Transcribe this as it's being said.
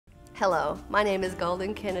Hello, my name is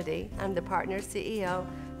Golden Kennedy. I'm the partner CEO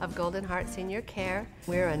of Golden Heart Senior Care.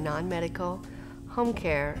 We're a non-medical home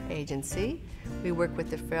care agency. We work with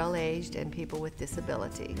the frail-aged and people with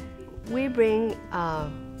disability. We bring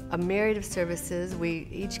a myriad of services.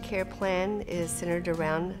 Each care plan is centered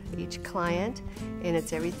around each client, and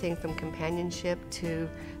it's everything from companionship to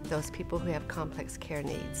those people who have complex care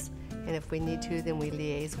needs. And if we need to, then we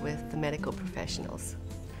liaise with the medical professionals.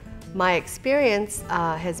 My experience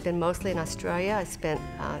has been mostly in Australia. I spent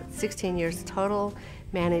 16 years total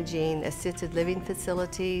managing assisted living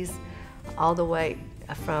facilities, all the way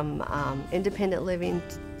from independent living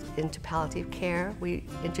into palliative care. We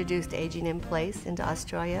introduced aging in place into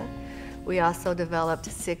Australia. We also developed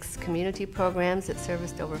 6 community programs that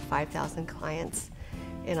serviced over 5,000 clients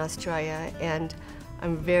in Australia, and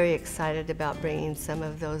I'm very excited about bringing some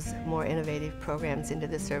of those more innovative programs into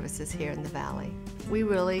the services here in the Valley. We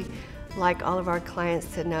really like all of our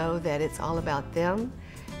clients to know that it's all about them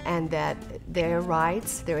and that their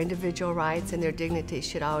rights, their individual rights and their dignity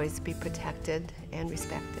should always be protected and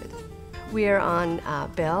respected. We are on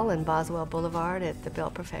Bell and Boswell Boulevard at the Bell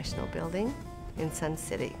Professional Building in Sun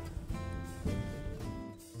City.